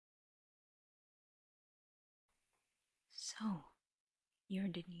So, you're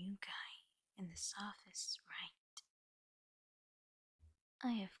the new guy in this office, right?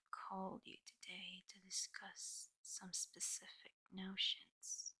 I have called you today to discuss some specific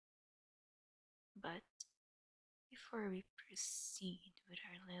notions. But before we proceed with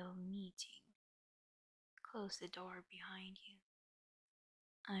our little meeting, close the door behind you.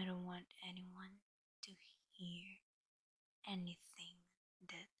 I don't want anyone to hear anything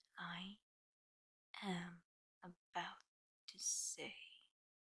that I am about to say.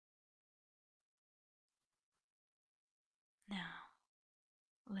 Now,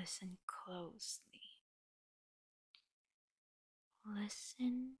 listen closely.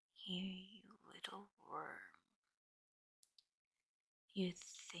 Listen here, you little worm. You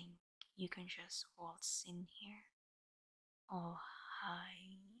think you can just waltz in here, all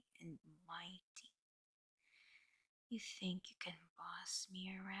high and mighty? You think you can boss me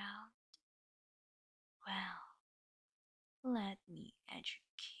around? Well, let me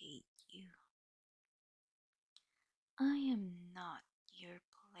educate you. I am not your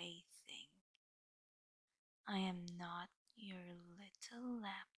plaything. I am not your little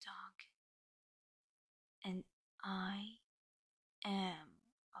lapdog. And I am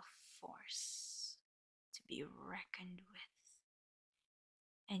a force to be reckoned with.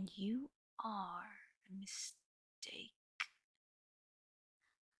 And you are a mistake.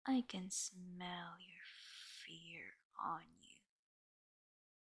 I can smell your fear on you.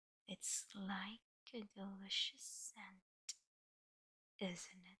 It's like a delicious scent,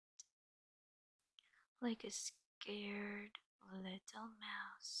 isn't it? Like a scared little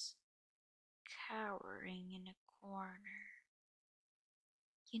mouse cowering in a corner.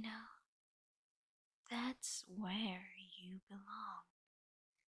 You know, that's where you belong.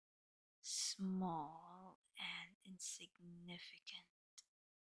 Small and insignificant.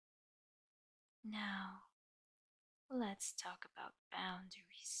 Now, let's talk about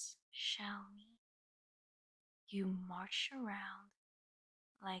boundaries, shall we? You march around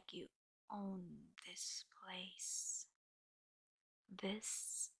like you own this place.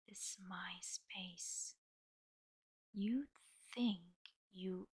 This is my space. You think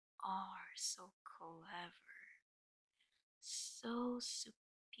you are so clever, so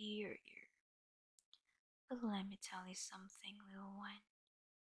superior. But let me tell you something, little one.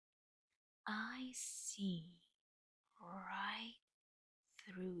 I see right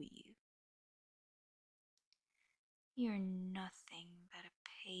through you. You're nothing but a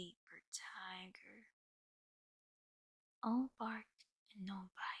paper tiger. All bark and no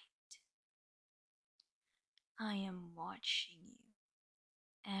bite. I am watching you.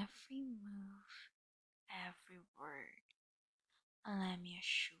 Every move, every word. And let me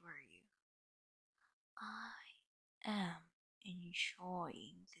assure you, I am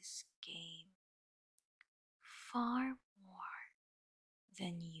enjoying this game far more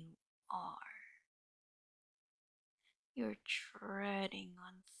than you are. You're treading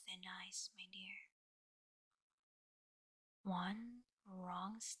on thin ice, my dear. One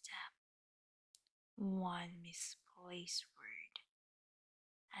wrong step, one misplaced word,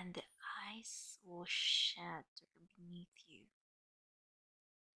 and the ice will shatter beneath you.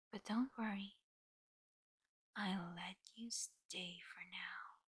 But don't worry, I'll let you stay for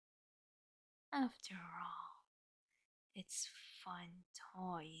now. After all, it's fun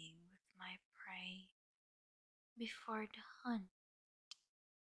toying with my prey before the hunt.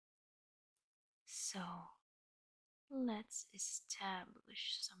 So, let's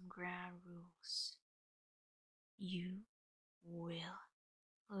establish some ground rules. You will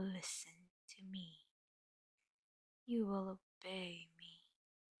listen to me. You will obey me.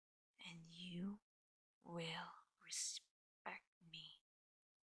 And you will respect me.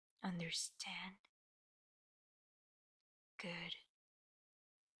 Understand? Good.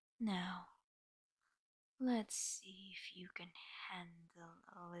 Now, let's see if you can handle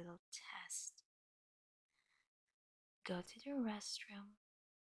a little test. Go to the restroom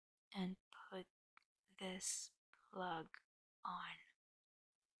and put this plug on.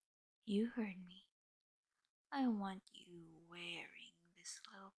 You heard me. I want you wearing this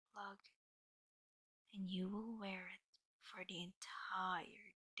little plug, and you will wear it for the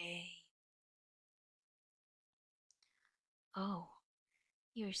entire day. Oh,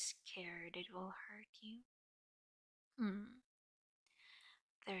 you're scared it will hurt you?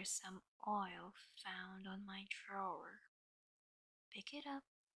 There's some oil found on my drawer. Pick it up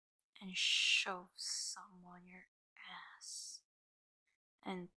and shove some on your ass.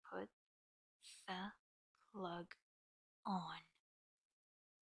 And put the plug on.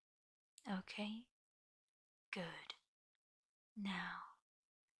 Okay? Good. Now,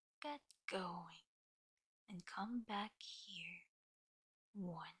 get going and come back here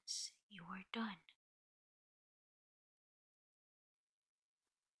once you are done.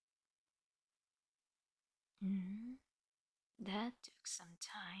 Hmm, that took some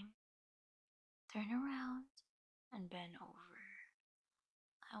time. Turn around and bend over.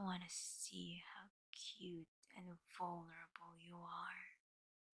 I want to see how cute and vulnerable you are.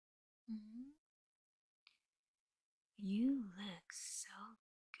 Hmm, you look so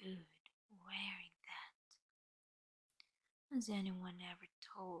good wearing that. Has anyone ever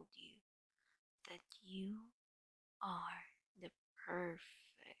told you that you are the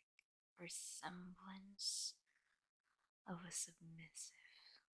perfect resemblance of a submissive?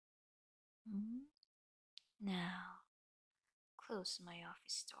 Hmm? Now, close my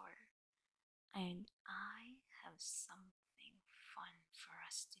office door, and I have something fun for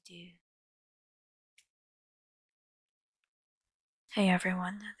us to do. Hey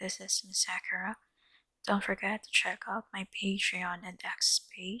everyone, this is Miss Sakura. Don't forget to check out my Patreon and X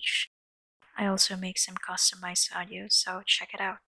page. I also make some customized audio, so check it out.